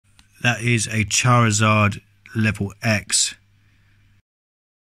That is a Charizard level X.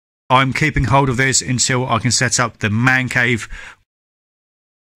 I'm keeping hold of this until I can set up the man cave.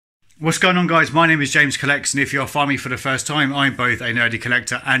 What's going on, guys? My name is James Collects, and if you're finding me for the first time, I'm both a nerdy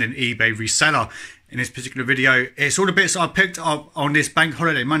collector and an eBay reseller. In this particular video, it's all the bits I picked up on this Bank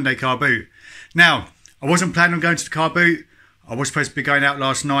Holiday Monday car boot. Now, I wasn't planning on going to the car boot. I was supposed to be going out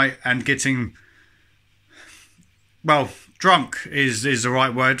last night and getting, well, drunk is the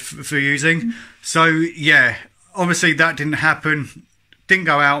right word for using. So yeah, obviously that didn't happen. Didn't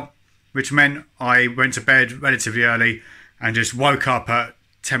go out, which meant I went to bed relatively early and just woke up at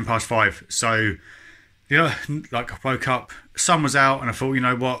 5:10. So, you know, like I woke up, sun was out, and I thought, you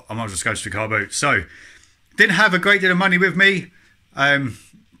know what, I might as well just go to the car boot. So, didn't have a great deal of money with me,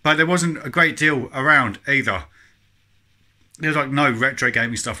 but there wasn't a great deal around either. There's like no retro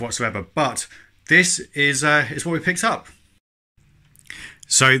gaming stuff whatsoever, but this is what we picked up.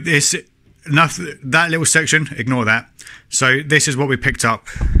 So this, that little section, ignore that. So this is what we picked up,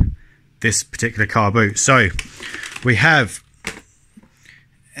 this particular car boot. So we have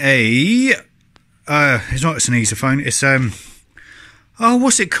a, it's not an Easyphone, it's oh,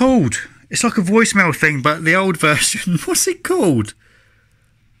 what's it called? It's like a voicemail thing, but the old version. What's it called?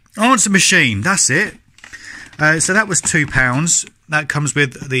 Answer machine, that's it. So that was £2. That comes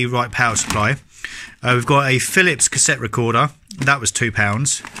with the right power supply. We've got a Philips cassette recorder. That was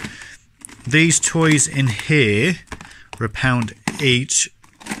 £2. These toys in here were £1 each.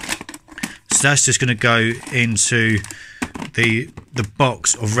 So that's just going to go into the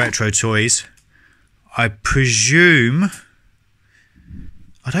box of retro toys. I presume,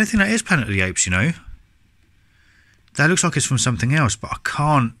 I don't think that is Planet of the Apes, you know. That looks like it's from something else, but I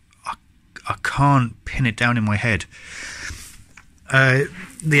can't pin it down in my head.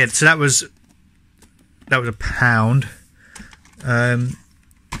 Yeah, so that was £1.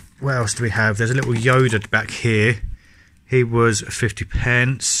 What else do we have? There's a little Yoda back here. He was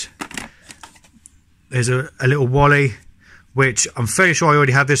 50p. There's a little Wally, which I'm fairly sure I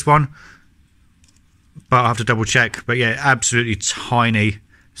already have this one, but I'll have to double check. But yeah, absolutely tiny,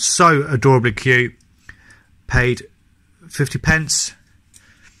 so adorably cute. Paid 50p.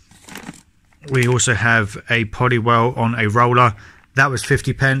 We also have a Poddywell on a roller. That was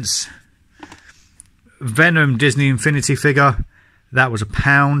 50p. Venom Disney Infinity figure. That was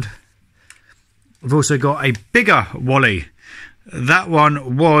 £1. We've also got a bigger Wally. That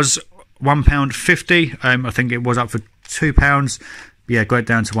one was £1.50. I think it was up for £2. Yeah, got it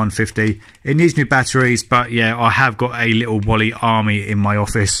down to £1.50. It needs new batteries, but yeah, I have got a little Wally army in my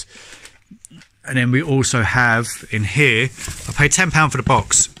office. And then we also have in here, I paid £10 for the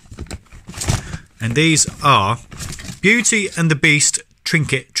box. And these are Beauty and the Beast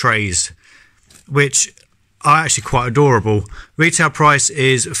trinket trays, which are actually quite adorable. Retail price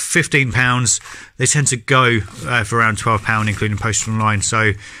is £15. They tend to go for around £12, including postage online.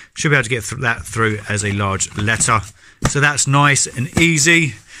 So should be able to get that through as a large letter. So that's nice and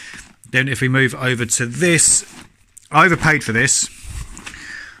easy. Then if we move over to this, I overpaid for this.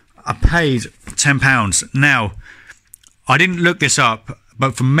 I paid £10. Now, I didn't look this up,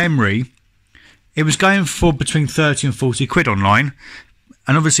 but from memory, it was going for between 30 and 40 quid online,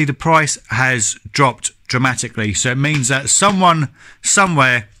 and obviously the price has dropped dramatically. So it means that someone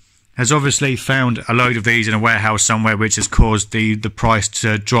somewhere has obviously found a load of these in a warehouse somewhere, which has caused the price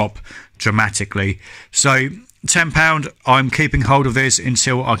to drop dramatically. So £10, I'm keeping hold of this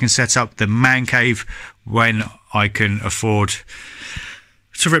until I can set up the man cave, when I can afford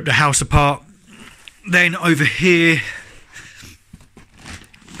to rip the house apart. Then over here,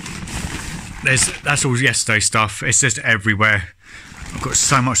 that's all yesterday stuff. It's just everywhere. I've got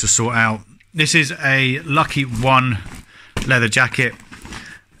so much to sort out. This is a Lucky One leather jacket.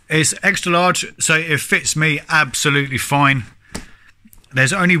 It's extra large, so it fits me absolutely fine.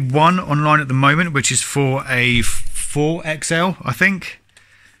 There's only one online at the moment, which is for a 4XL, I think.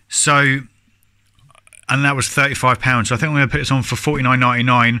 So, and that was £35. So I think I'm going to put this on for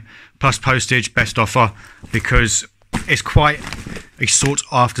 £49.99 plus postage, best offer, because it's quite a sought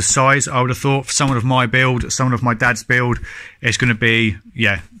after size. I would have thought for someone of my build, someone of my dad's build, it's going to be,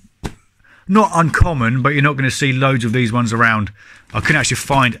 yeah, not uncommon, but you're not going to see loads of these ones around. I couldn't actually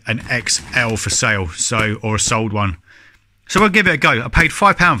find an XL for sale, so, or a sold one. So I'll give it a go. I paid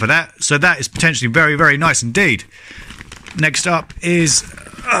 £5 for that, so that is potentially very, very nice indeed. Next up is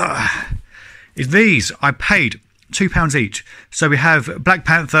these. I paid £2 each. So we have Black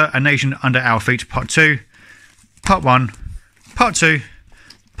Panther, A Nation Under Our Feet, Part 2, Part 1, Part 2,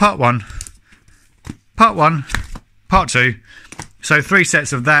 Part 1, Part 1, Part 2. So 3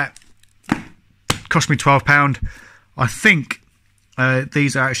 sets of that. Cost me £12. I think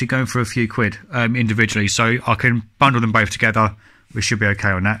these are actually going for a few quid individually, so I can bundle them both together. We should be okay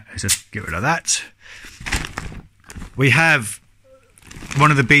on that. Let's just get rid of that. We have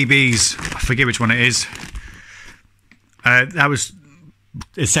one of the BBs, I forget which one it is. That was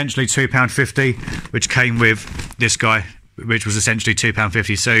essentially £2.50, which came with this guy, which was essentially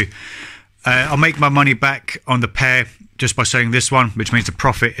 £2.50. So I'll make my money back on the pair just by selling this one, which means the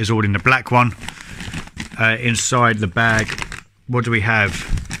profit is all in the black one. Inside the bag, what do we have?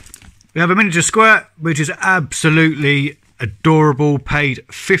 We have a miniature squirt, which is absolutely adorable, paid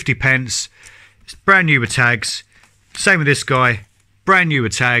 50p. It's brand new with tags. Same with this guy, brand new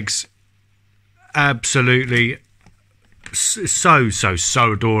with tags. Absolutely so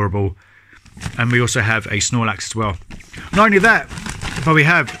adorable. And we also have a Snorlax as well. Not only that, but we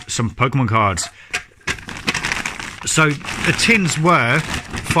have some Pokemon cards. So the tins were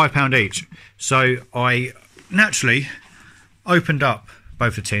 £5 each. So I naturally opened up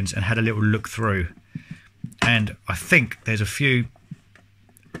both the tins and had a little look through. And I think there's a few.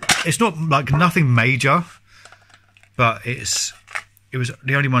 It's not like nothing major, but it was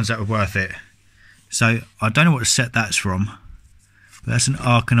the only ones that were worth it. So I don't know what set that's from, but that's an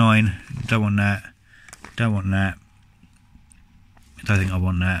Arcanine. Don't want that. Don't want that. I don't think I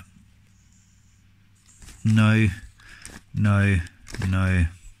want that. No.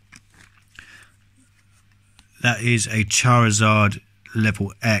 That is a Charizard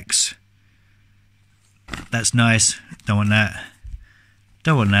level X. That's nice. Don't want that.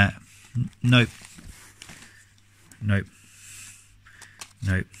 Don't want that. Nope. Nope.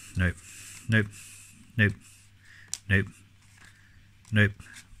 Nope. Nope. Nope. Nope. Nope. Nope.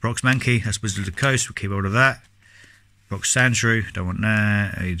 Brock's Mankey. That's Wizard of the Coast. We'll keep hold of that. Brock's Sandshrew. Don't want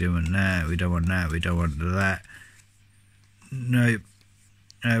that. We don't want that. We don't want that. We don't want that. Nope.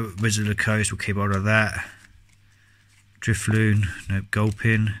 No. Wizard of the Coast. We'll keep hold of that. Drifloon. Nope.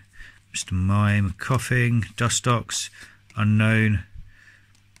 Gulpin. Mr. Mime. Coughing. Dustox. Unknown.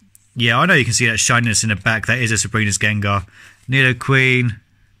 Yeah, I know you can see that shininess in the back. That is a Sabrina's Gengar. Nidoqueen.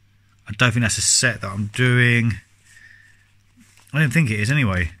 I don't think that's a set that I'm doing. I don't think it is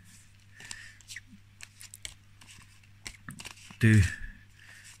anyway. That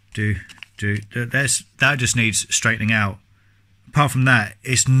just needs straightening out. Apart from that,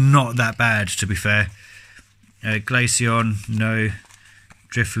 it's not that bad, to be fair. Glaceon, no.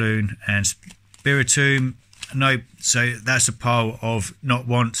 Drifloon and Spiritomb, no. So that's a pile of not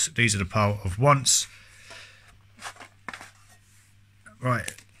wants. These are the pile of wants.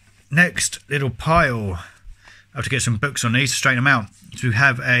 Right. Next little pile. I have to get some books on these to straighten them out. So we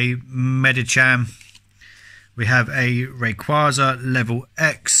have a Medicham. We have a Rayquaza level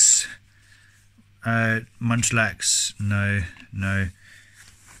X. Munchlax. No.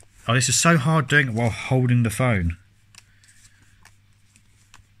 Oh, this is so hard doing it while holding the phone.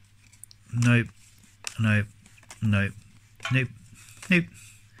 Nope. They're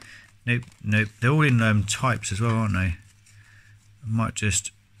all in types as well, aren't they? I might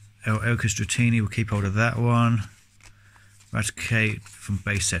just Elka's Dratini, we'll keep hold of that one. Raticate from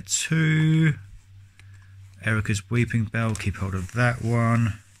base set 2. Erica's Weeping Bell, keep hold of that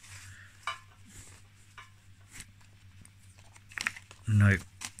one. Nope.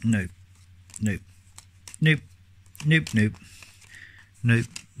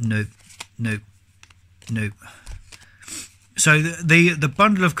 So the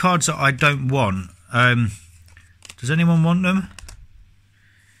bundle of cards that I don't want, does anyone want them?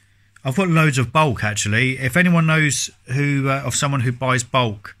 I've got loads of bulk actually. If anyone knows who of someone who buys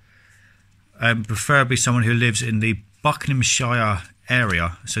bulk, preferably someone who lives in the Buckinghamshire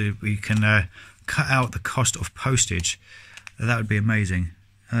area, so we can cut out the cost of postage, that would be amazing.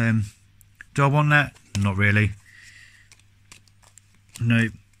 Do I want that? Not really.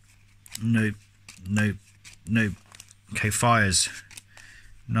 Nope. Okay, fires.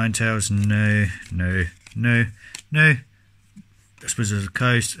 Ninetales, no. That's Wizards of the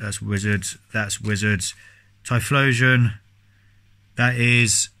Coast, that's Wizards, Typhlosion, that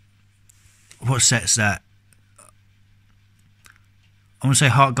is, what set's that? I want to say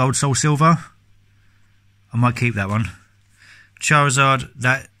Heart Gold, Soul Silver. I might keep that one. Charizard,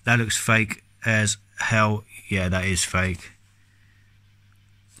 that looks fake as hell. Yeah, that is fake.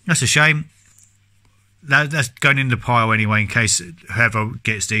 That's a shame. That's going in the pile anyway, in case whoever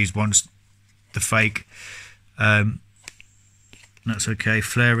gets these wants the fake. That's okay.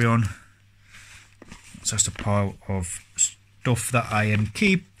 Flareon. So that's the pile of stuff that I am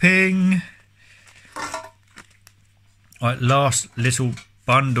keeping. Alright, last little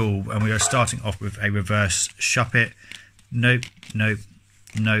bundle, and we are starting off with a reverse Shuppet. Nope.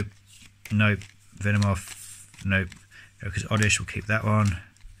 Venomoth, nope. Because Oddish will keep that one.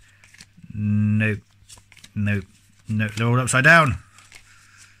 Nope. Nope. Nope. They're all upside down.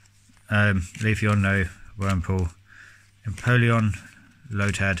 Leafeon, no. Wormpool. Empoleon.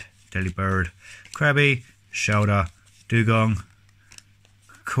 Lotad. Delibird. Krabby. Shelder. Dugong.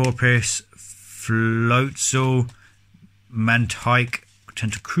 Corpus. Floatzel. Mantike.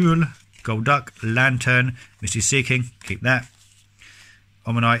 Tentacruel. Golduck. Lantern. Misty Seeking. Keep that.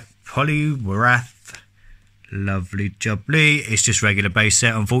 Omanite. Poliwrath. Lovely jubbly. It's just regular base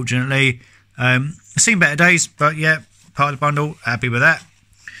set, unfortunately. Seen better days, but yeah, part of the bundle. Happy with that.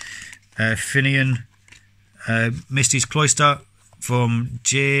 Finian. Misty's Cloister from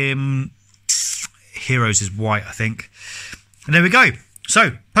Jim. Heroes is white, I think. And there we go.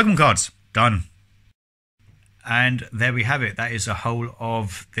 So, Pokemon cards. Done. And there we have it. That is the whole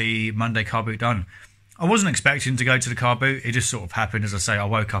of the Monday card boot done. I wasn't expecting to go to the card boot. It just sort of happened. As I say, I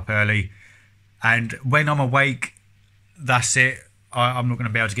woke up early. And when I'm awake, that's it. I'm not going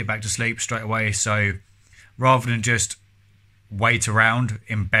to be able to get back to sleep straight away. So rather than just wait around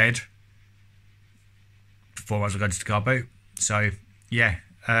in bed before I was going to the car boot. So yeah,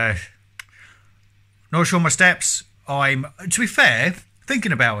 not sure on my steps. To be fair,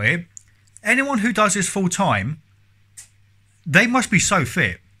 thinking about it, anyone who does this full time, they must be so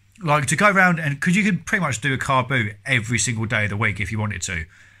fit. Like to go around and because you could pretty much do a car boot every single day of the week if you wanted to.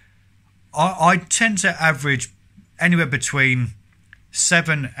 I tend to average anywhere between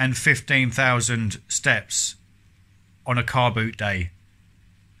 7,000 and 15,000 steps on a car boot day,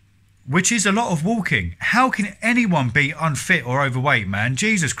 which is a lot of walking. How can anyone be unfit or overweight, man?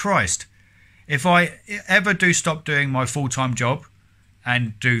 Jesus Christ. If I ever do stop doing my full-time job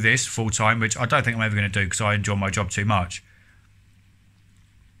and do this full-time, which I don't think I'm ever going to do because I enjoy my job too much,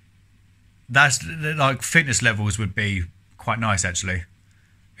 that's like fitness levels would be quite nice actually.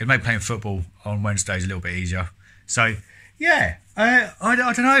 It made playing football on Wednesdays a little bit easier. So, yeah, I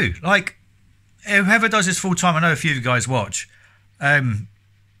don't know. Like, whoever does this full time, I know a few of you guys watch.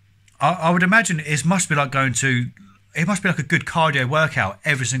 I would imagine it must be like it must be like a good cardio workout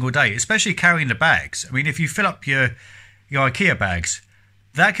every single day, especially carrying the bags. I mean, if you fill up your IKEA bags,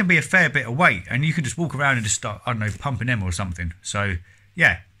 that can be a fair bit of weight, and you can just walk around and just start, I don't know, pumping them or something. So,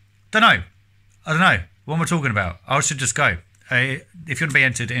 yeah, I don't know. What am I talking about? I should just go. If you want to be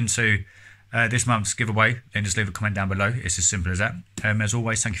entered into this month's giveaway, then just leave a comment down below. It's as simple as that. As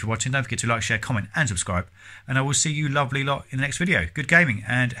always, thank you for watching. Don't forget to like, share, comment and subscribe. And I will see you lovely lot in the next video. Good gaming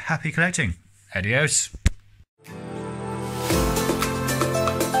and happy collecting. Adios.